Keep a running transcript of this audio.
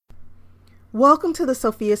Welcome to the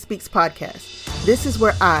Sophia Speaks podcast. This is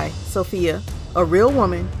where I, Sophia, a real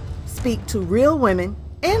woman, speak to real women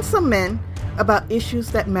and some men about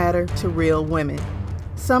issues that matter to real women.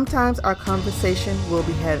 Sometimes our conversation will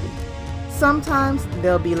be heavy. Sometimes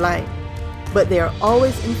they'll be light, but they are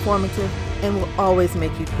always informative and will always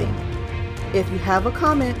make you think. If you have a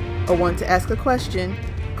comment or want to ask a question,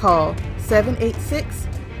 call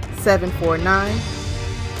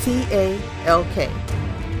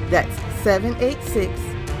 786-749-TALK. That's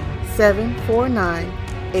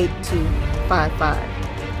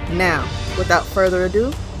 786-749-8255. Now, without further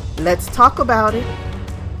ado, let's talk about it.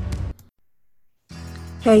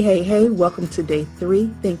 Hey, welcome to day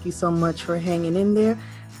 3. Thank you so much for hanging in there.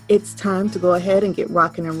 It's time to go ahead and get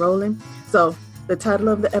rocking and rolling. So, the title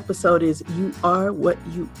of the episode is You Are What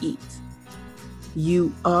You Eat.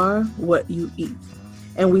 You are what you eat.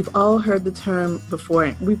 And we've all heard the term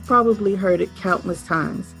before. We've probably heard it countless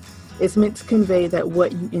times. It's meant to convey that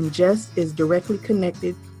what you ingest is directly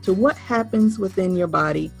connected to what happens within your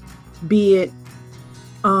body, be it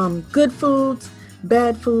good foods,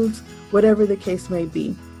 bad foods, whatever the case may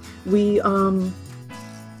be. We are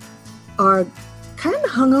kind of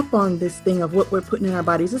hung up on this thing of what we're putting in our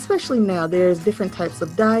bodies, especially now. There's different types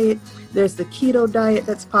of diet. There's the keto diet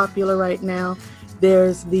that's popular right now.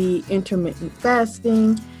 There's the intermittent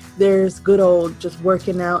fasting. There's good old just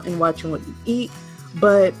working out and watching what you eat.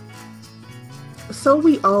 But so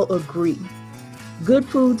we all agree, good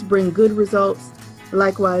foods bring good results.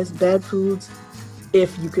 Likewise, bad foods,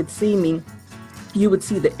 if you could see me, you would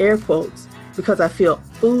see the air quotes, because I feel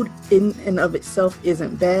food in and of itself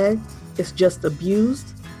isn't bad. It's just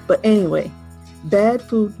abused. But anyway, bad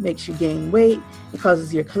food makes you gain weight. It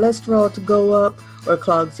causes your cholesterol to go up or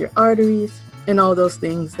clogs your arteries and all those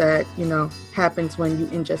things that, happens when you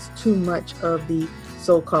ingest too much of the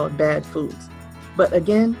so-called bad foods. But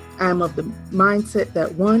again, I'm of the mindset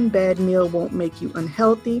that one bad meal won't make you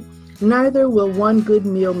unhealthy. Neither will one good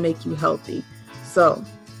meal make you healthy. So,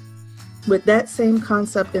 with that same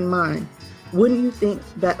concept in mind, wouldn't you think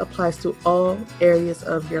that applies to all areas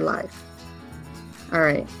of your life? All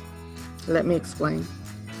right, let me explain.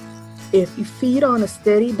 If you feed on a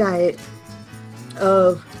steady diet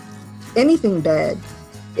of anything bad,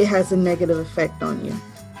 it has a negative effect on you.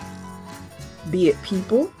 Be it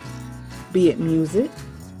people, be it music,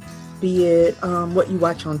 be it what you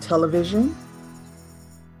watch on television.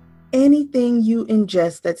 Anything you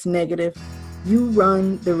ingest that's negative, you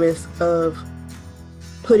run the risk of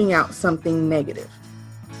putting out something negative.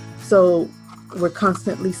 So we're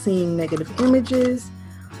constantly seeing negative images.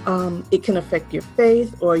 It can affect your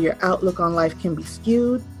faith, or your outlook on life can be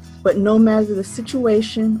skewed. But no matter the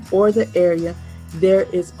situation or the area, there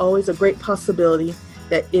is always a great possibility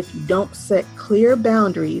that if you don't set clear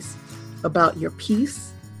boundaries about your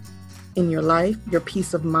peace in your life, your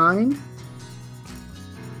peace of mind,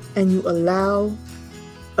 and you allow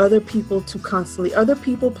other people,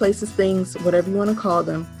 places, things, whatever you want to call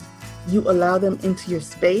them, you allow them into your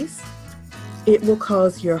space, it will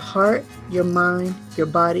cause your heart, your mind, your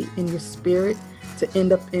body, and your spirit to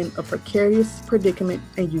end up in a precarious predicament,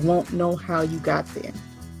 and you won't know how you got there.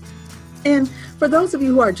 And for those of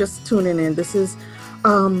you who are just tuning in, this is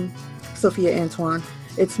Sophia Antoine.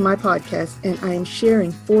 It's my podcast, and I am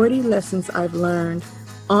sharing 40 lessons I've learned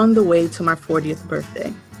on the way to my 40th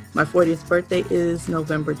birthday. My 40th birthday is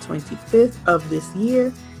November 25th of this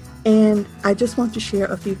year, and I just want to share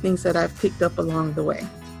a few things that I've picked up along the way.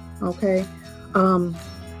 Okay?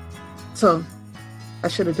 So I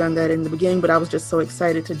should have done that in the beginning, but I was just so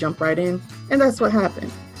excited to jump right in, and that's what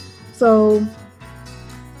happened. So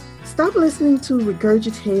stop listening to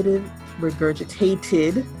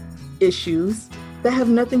regurgitated issues that have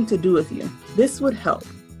nothing to do with you. This would help.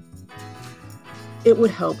 It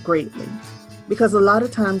would help greatly, because a lot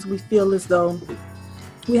of times we feel as though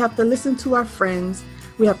we have to listen to our friends,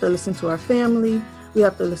 we have to listen to our family, we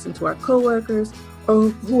have to listen to our coworkers, or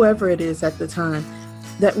whoever it is at the time,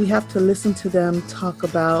 that we have to listen to them talk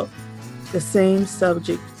about the same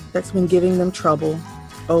subject that's been giving them trouble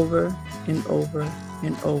over and over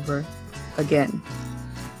and over again.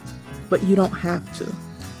 But you don't have to.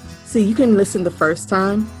 See, you can listen the first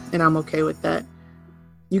time, and I'm okay with that.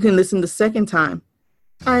 You can listen the second time.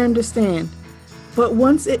 I understand. But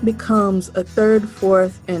once it becomes a third,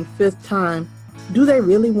 fourth, and fifth time, do they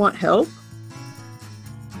really want help?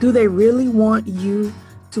 Do they really want you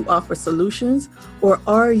to offer solutions, or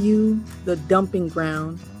are you the dumping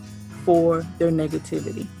ground for their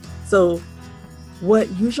negativity? So what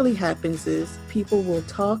usually happens is people will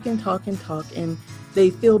talk and talk and talk, and they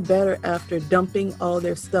feel better after dumping all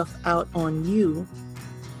their stuff out on you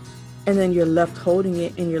and then you're left holding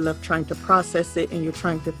it and you're left trying to process it and you're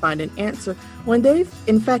trying to find an answer when they've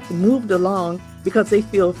in fact moved along because they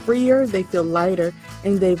feel freer, they feel lighter,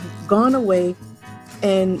 and they've gone away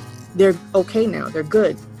and they're okay now, they're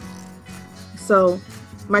good. So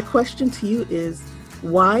my question to you is,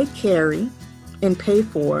 why carry and pay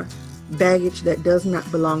for baggage that does not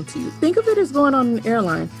belong to you? Think of it as going on an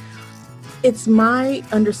airline. It's my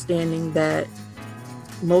understanding that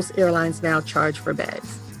most airlines now charge for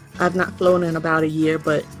bags. I've not flown in about a year,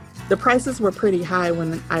 but the prices were pretty high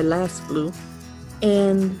when I last flew.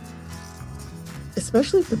 And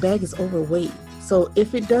especially if the bag is overweight. So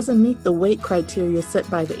if it doesn't meet the weight criteria set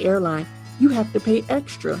by the airline, you have to pay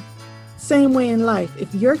extra. Same way in life.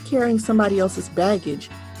 If you're carrying somebody else's baggage,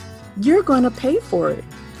 you're going to pay for it.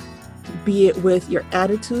 Be it with your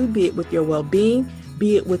attitude, be it with your well-being,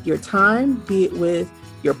 be it with your time, be it with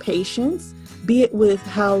your patience, be it with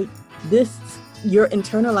how you're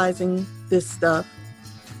internalizing this stuff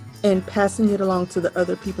and passing it along to the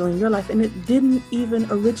other people in your life. And it didn't even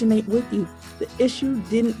originate with you. The issue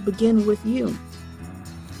didn't begin with you.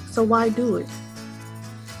 So why do it?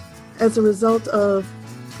 As a result of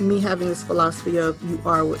me having this philosophy of you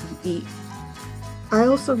are what you eat, I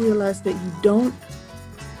also realized that you don't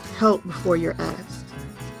help before you're asked.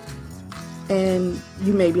 And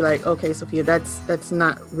you may be like, okay, Sophia, that's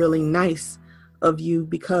not really nice of you,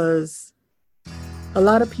 because a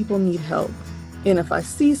lot of people need help. And if I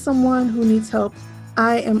see someone who needs help,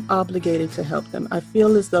 I am obligated to help them. I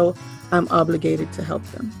feel as though I'm obligated to help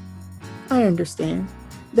them. I understand.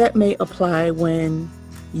 That may apply when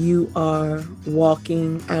you are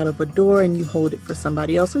walking out of a door and you hold it for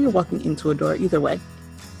somebody else, or you're walking into a door, either way.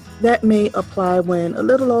 That may apply when a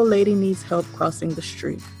little old lady needs help crossing the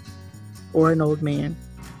street, or an old man.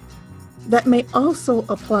 That may also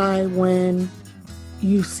apply when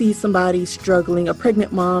you see somebody struggling, a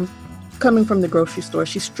pregnant mom coming from the grocery store,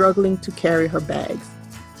 she's struggling to carry her bags.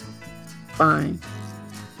 Fine.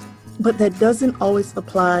 But that doesn't always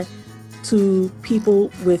apply to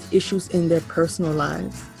people with issues in their personal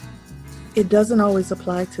lives. It doesn't always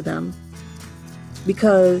apply to them,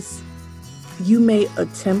 because you may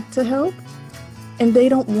attempt to help and they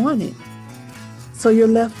don't want it. So you're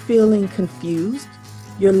left feeling confused,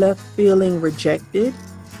 you're left feeling rejected,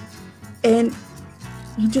 and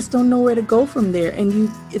you just don't know where to go from there. And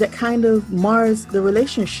that kind of mars the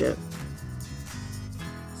relationship.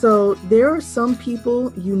 So there are some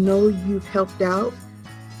people you've helped out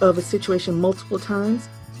of a situation multiple times,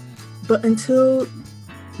 but until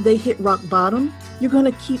they hit rock bottom, you're going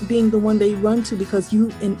to keep being the one they run to because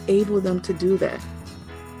you enable them to do that.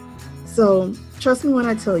 So trust me when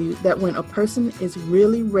I tell you that when a person is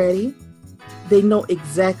really ready, they know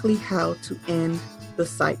exactly how to end the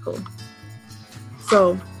cycle.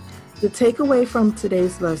 So the takeaway from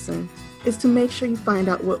today's lesson is to make sure you find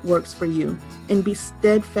out what works for you and be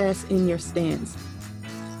steadfast in your stance.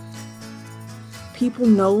 People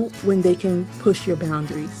know when they can push your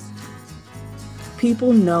boundaries.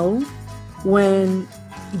 People know when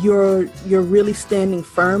you're really standing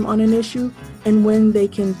firm on an issue and when they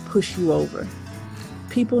can push you over.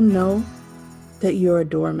 People know that you're a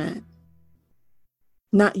doormat.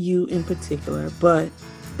 Not you in particular, but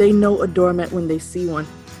they know a doormat when they see one.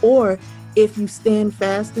 Or if you stand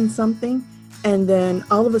fast in something and then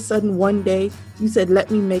all of a sudden one day you said,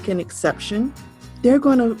 let me make an exception, they're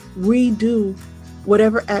going to redo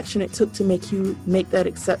whatever action it took to make you make that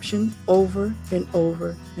exception over and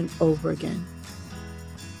over and over again.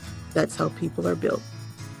 That's how people are built.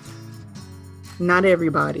 Not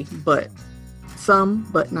everybody, but some,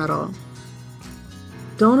 but not all.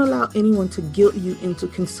 Don't allow anyone to guilt you into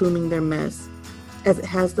consuming their mess, as it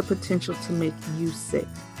has the potential to make you sick.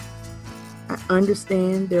 I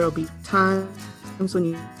understand there will be times when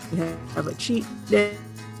you have a cheat day,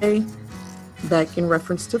 back in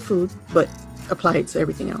reference to food, but apply it to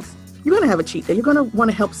everything else. You're going to have a cheat day. You're going to want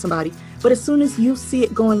to help somebody. But as soon as you see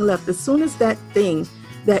it going left, as soon as that thing,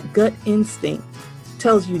 that gut instinct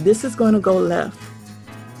tells you this is going to go left,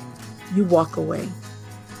 you walk away.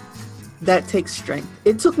 That takes strength.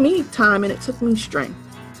 It took me time and it took me strength.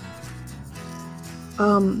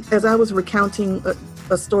 As I was recounting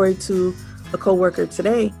a story to a coworker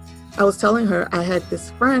today, I was telling her I had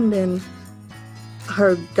this friend and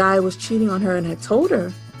her guy was cheating on her and had told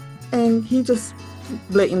her. And he just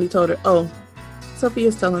blatantly told her, oh,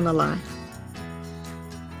 Sophia's telling a lie.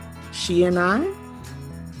 She and I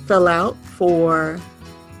fell out for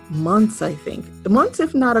months, I think. Months,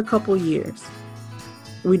 if not a couple years.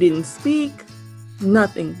 We didn't speak,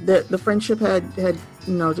 nothing. The friendship had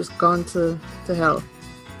just gone to hell.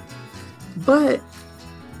 But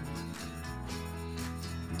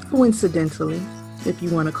coincidentally, if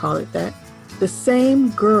you want to call it that, the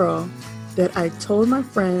same girl that I told my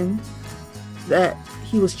friend that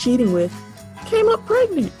he was cheating with came up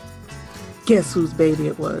pregnant. Guess whose baby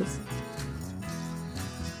it was?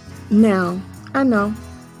 Now, I know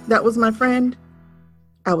that was my friend.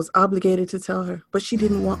 I was obligated to tell her, but she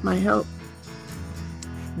didn't want my help.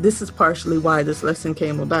 This is partially why this lesson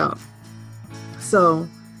came about. So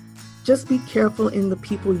just be careful in the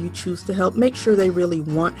people you choose to help. Make sure they really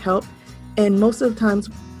want help. And most of the times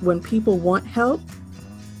when people want help,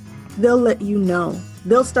 they'll let you know.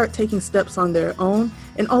 They'll start taking steps on their own,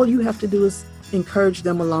 and all you have to do is encourage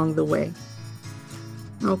them along the way.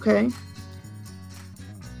 Okay?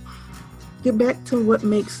 Get back to what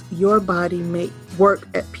makes your body work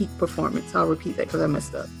at peak performance. I'll repeat that because I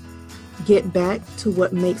messed up. Get back to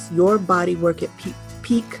what makes your body work at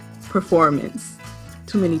peak performance.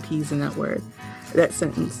 Too many P's in that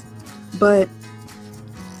sentence. But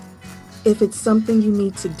if it's something you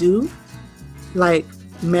need to do, like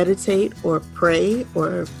meditate or pray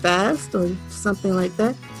or fast or something like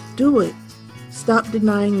that, do it. Stop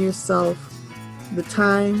denying yourself the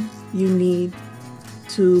time you need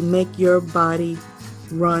to make your body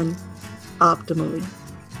run optimally.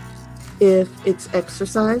 If it's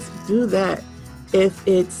exercise, do that. If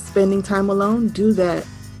it's spending time alone, do that.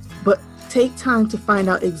 But take time to find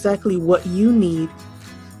out exactly what you need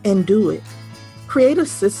and do it. Create a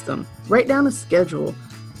system. Write down a schedule.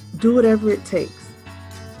 Do whatever it takes.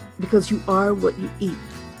 Because you are what you eat.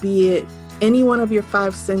 Be it any one of your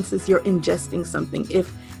 5 senses, you're ingesting something.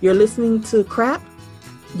 If you're listening to crap,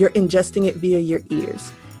 you're ingesting it via your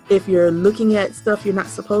ears. If you're looking at stuff you're not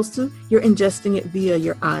supposed to, you're ingesting it via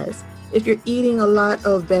your eyes. If you're eating a lot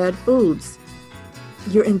of bad foods,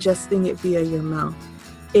 you're ingesting it via your mouth.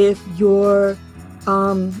 If you're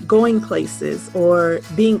going places or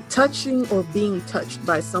touching or being touched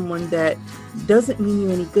by someone that doesn't mean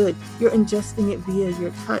you any good, you're ingesting it via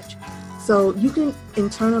your touch. So you can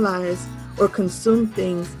internalize or consume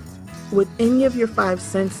things with any of your 5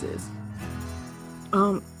 senses.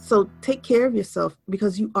 So take care of yourself,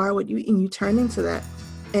 because you are what you eat, and you turn into that.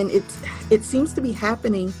 And it seems to be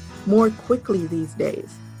happening more quickly these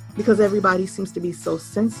days because everybody seems to be so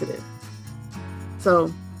sensitive.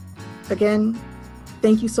 So again,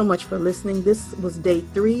 thank you so much for listening. This was day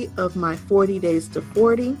 3 of my 40 Days to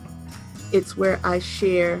 40. It's where I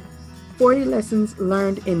share 40 lessons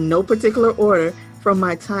learned in no particular order from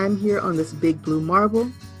my time here on this big blue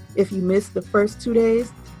marble. If you missed the first 2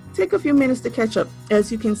 days, take a few minutes to catch up.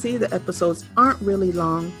 As you can see, the episodes aren't really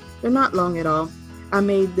long. They're not long at all. I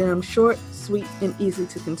made them short, sweet, and easy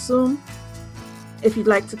to consume. If you'd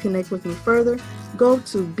like to connect with me further, go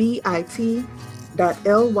to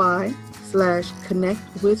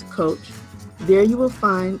bit.ly/connectwithcoach. There you will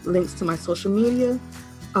find links to my social media.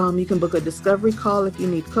 You can book a discovery call if you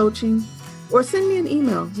need coaching, or send me an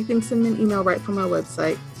email. You can send me an email right from my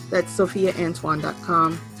website. That's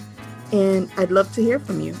sophiaantoine.com. And I'd love to hear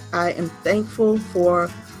from you. I am thankful for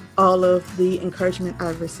all of the encouragement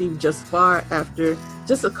I've received just far after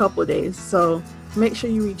just a couple of days. So make sure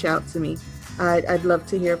you reach out to me. I'd love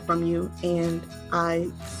to hear from you. And I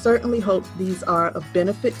certainly hope these are of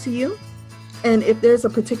benefit to you. And if there's a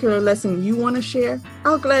particular lesson you want to share,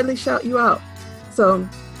 I'll gladly shout you out. So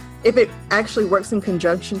if it actually works in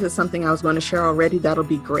conjunction to something I was going to share already, that'll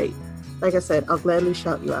be great. Like I said, I'll gladly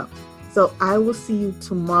shout you out. So I will see you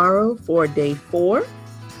tomorrow for day 4.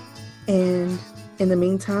 And in the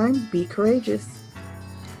meantime, be courageous.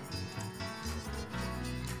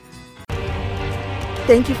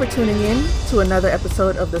 Thank you for tuning in to another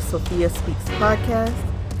episode of the Sophia Speaks podcast.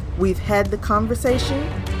 We've had the conversation.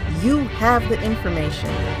 You have the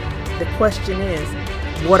information. The question is,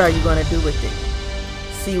 what are you going to do with it?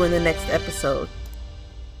 See you in the next episode.